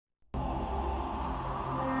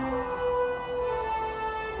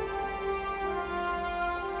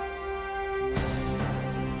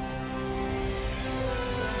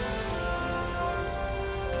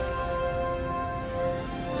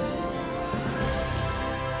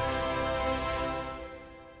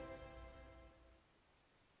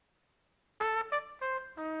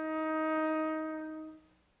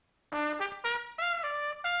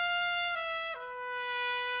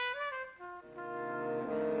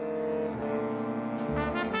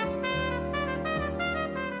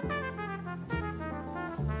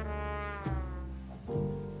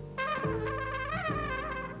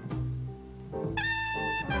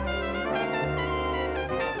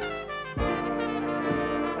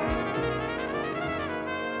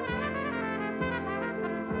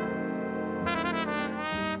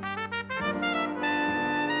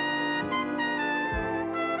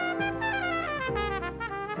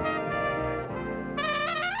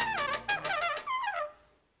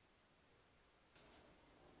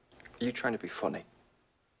Are you trying to be funny?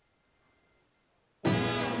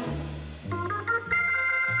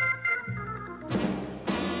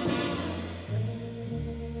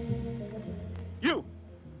 You!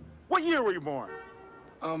 What year were you born?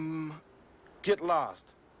 Get lost.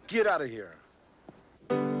 Get out of here.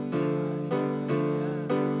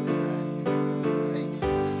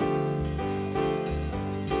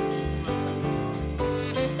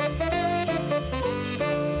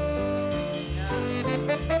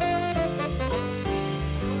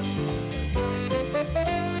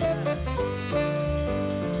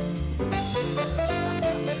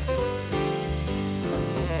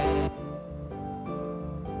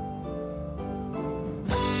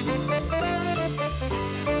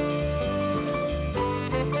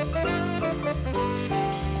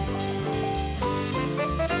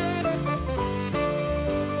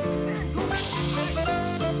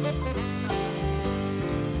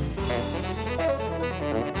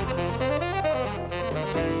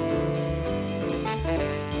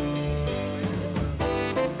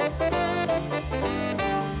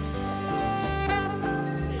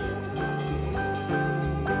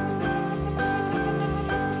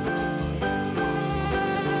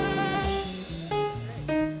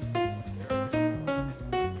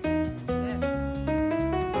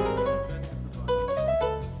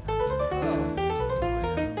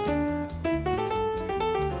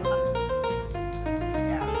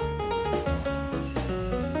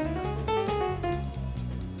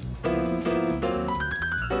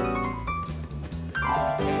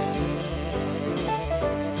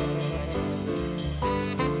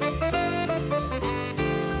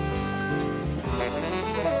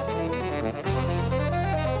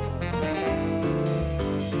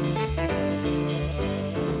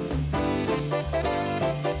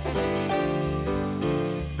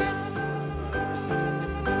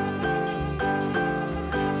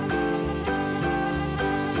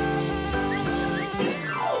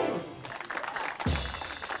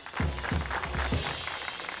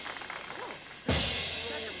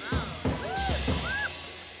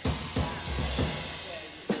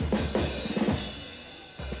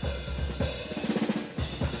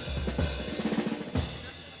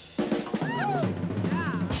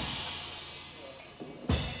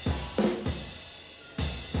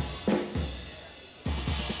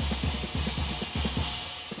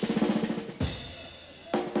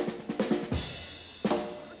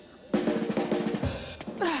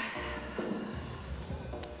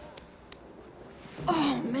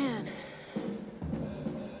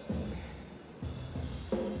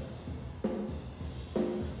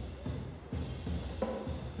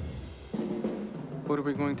 What are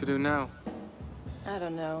we going to do now? I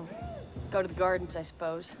don't know. Go to the gardens, I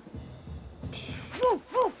suppose.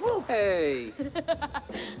 Hey!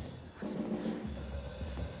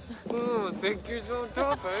 Oh, think you're so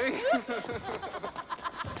tough, eh?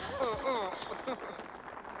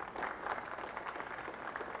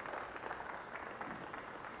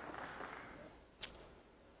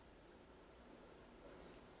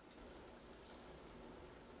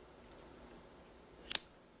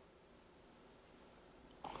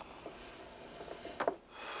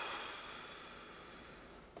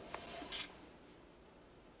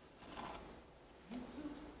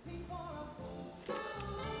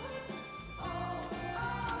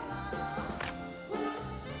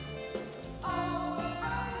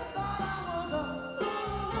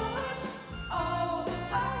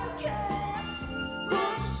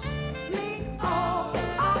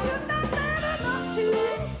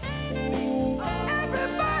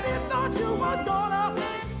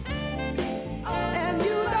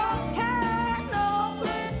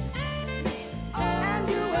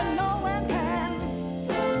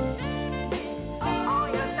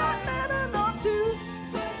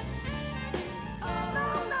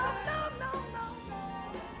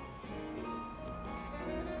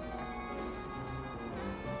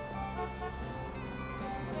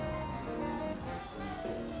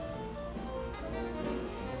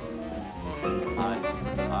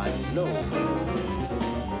 I know.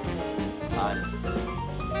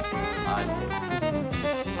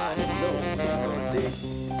 I know. Dig this.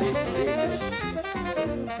 Dig this.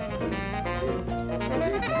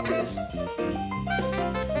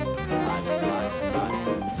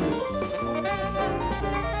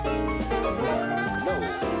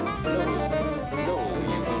 No,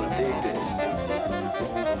 you're gonna dig this.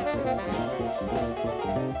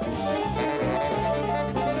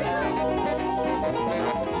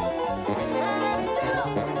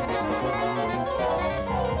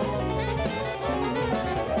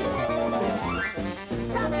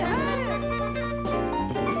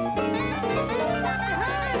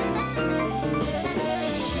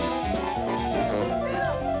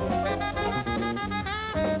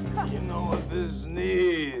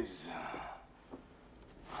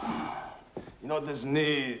 You know what this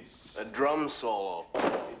needs? A drum solo.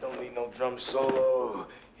 It don't need no drum solo.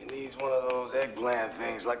 It needs one of those eggplant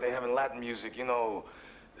things like they have in Latin music, you know.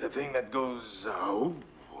 The thing that goes, ooh,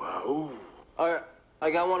 ooh. All right,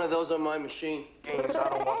 I got one of those on my machine. Games, I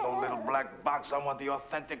don't want no little black box. I want the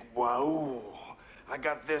authentic wahoo. I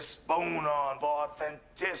got this bone on for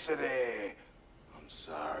authenticity. I'm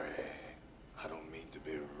sorry. I don't mean to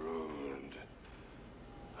be rude.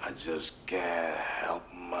 I just can't help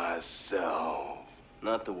myself.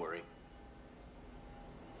 Not to worry.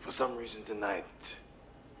 For some reason tonight,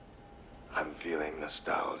 I'm feeling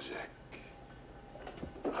nostalgic.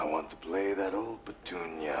 I want to play that old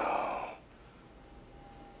petunia.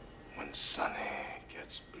 When Sonny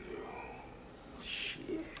gets blue.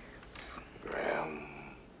 Shit. Graham.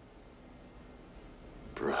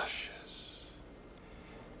 Brushes.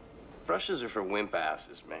 Brushes are for wimp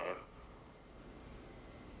asses, man.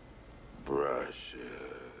 Brushes.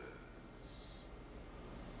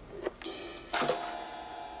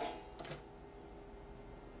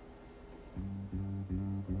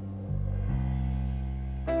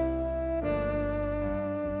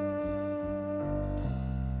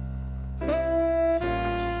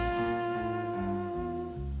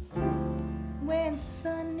 When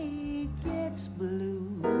Sonny gets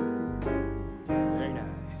blue, Very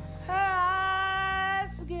nice. her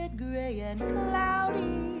eyes get gray and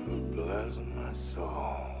cloudy. Bless my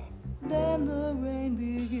soul. Then the rain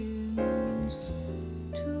begins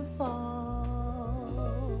to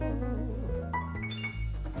fall.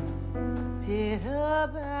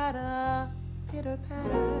 Pitter-patter,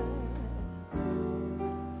 pitter-patter.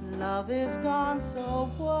 Love is gone, so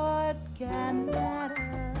what can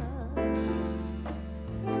matter?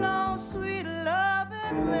 No sweet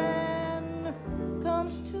loving man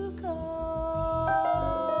comes to call.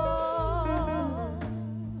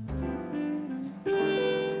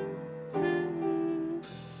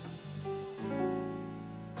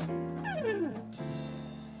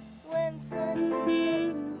 When Sonny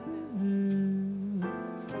gets blue,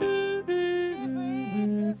 she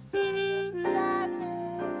brings a sea of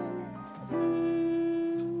sadness,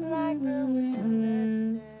 like the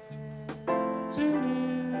wind that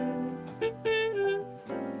stirs the trees.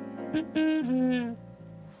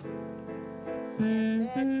 And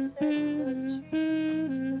that sets the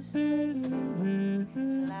trees to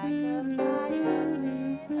sing, like a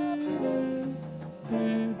violin of blue.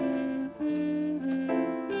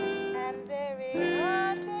 And very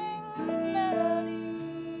haunting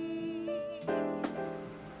melodies.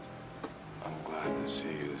 I'm glad to see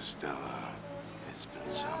you, Stella. It's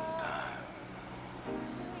been some time.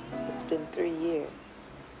 It's been 3 years.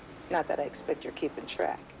 Not that I expect you're keeping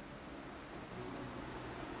track.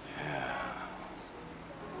 Yeah.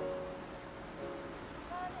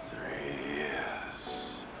 3 years.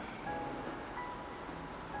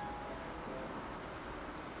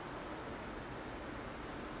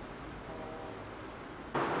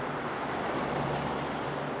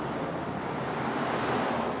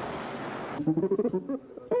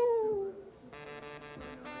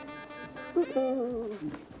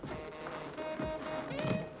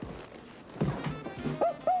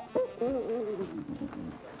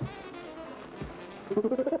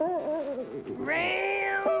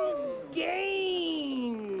 Round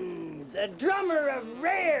games! A drummer of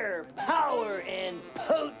rare power and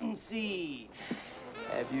potency.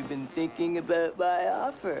 Have you been thinking about my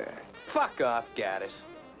offer? Fuck off, Gaddis.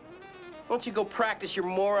 Why don't you go practice your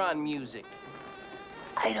moron music?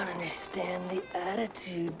 I don't understand the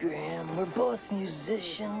attitude, Graham. We're both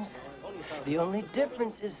musicians. The only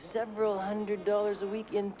difference is several $100s a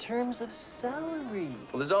week in terms of salary.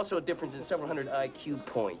 Well, there's also a difference in several hundred IQ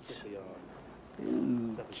points.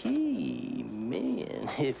 Okay, man,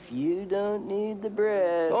 if you don't need the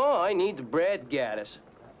bread. Oh, I need the bread, Gaddis.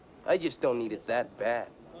 I just don't need it that bad.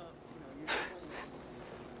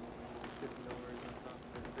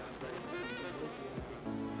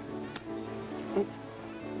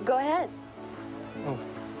 Go ahead. Oh,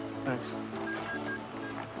 thanks.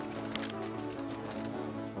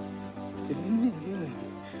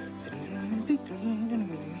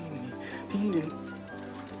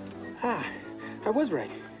 Ah, I was right.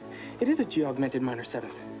 It is a G-augmented minor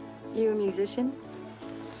seventh. You a musician?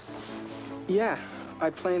 Yeah, I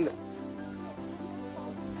play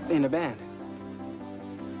in a band.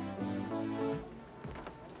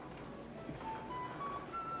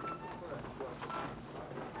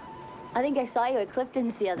 I think I saw you at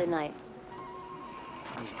Clifton's the other night.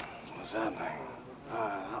 What's happening?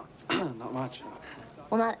 Not much.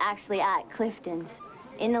 Well, not actually at Clifton's.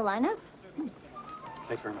 In the lineup? Thank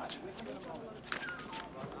you very much.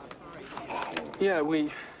 Yeah,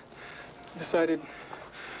 we decided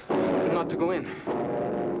not to go in.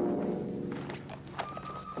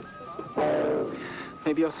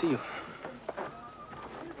 Maybe I'll see you.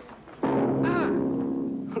 Ah!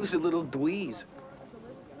 Who's a little dweeze?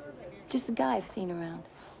 Just a guy I've seen around.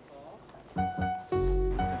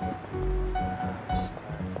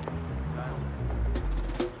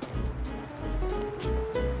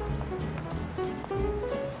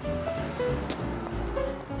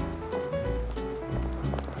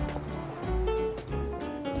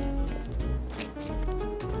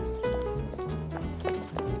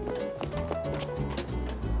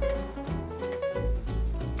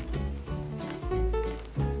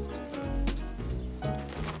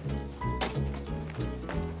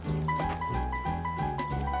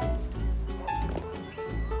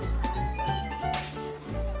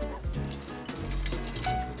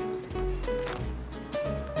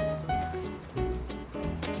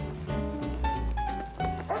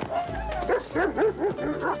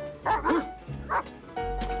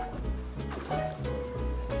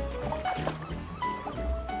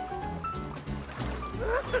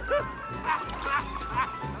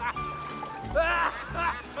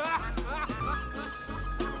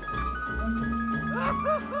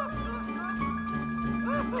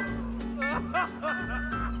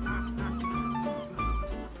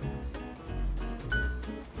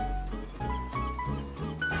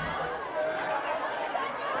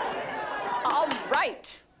 All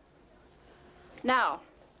right. Now,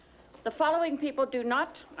 the following people do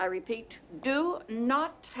not, I repeat, do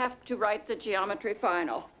not have to write the geometry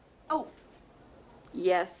final. Oh.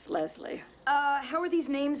 Yes, Leslie. How are these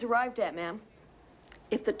names arrived at, ma'am?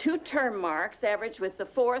 If the 2 term marks average with the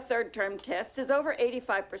 4 third-term tests is over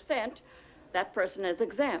 85%, that person is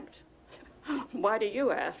exempt. Why do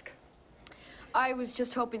you ask? I was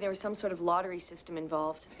just hoping there was some sort of lottery system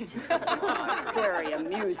involved. Very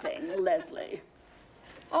amusing, Leslie.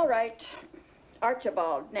 All right.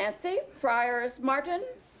 Archibald, Nancy, Friars, Martin,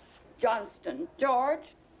 Johnston,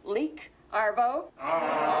 George, Leek, Arvo.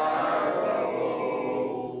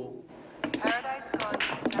 Paradise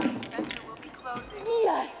Gardens Town Center will be closing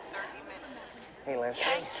Yes! in 30 minutes. Hey, Liz.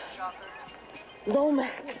 Yes.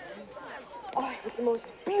 Lomax. Oh, it was the most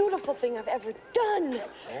beautiful thing I've ever done.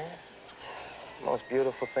 Yeah? Most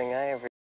beautiful thing I ever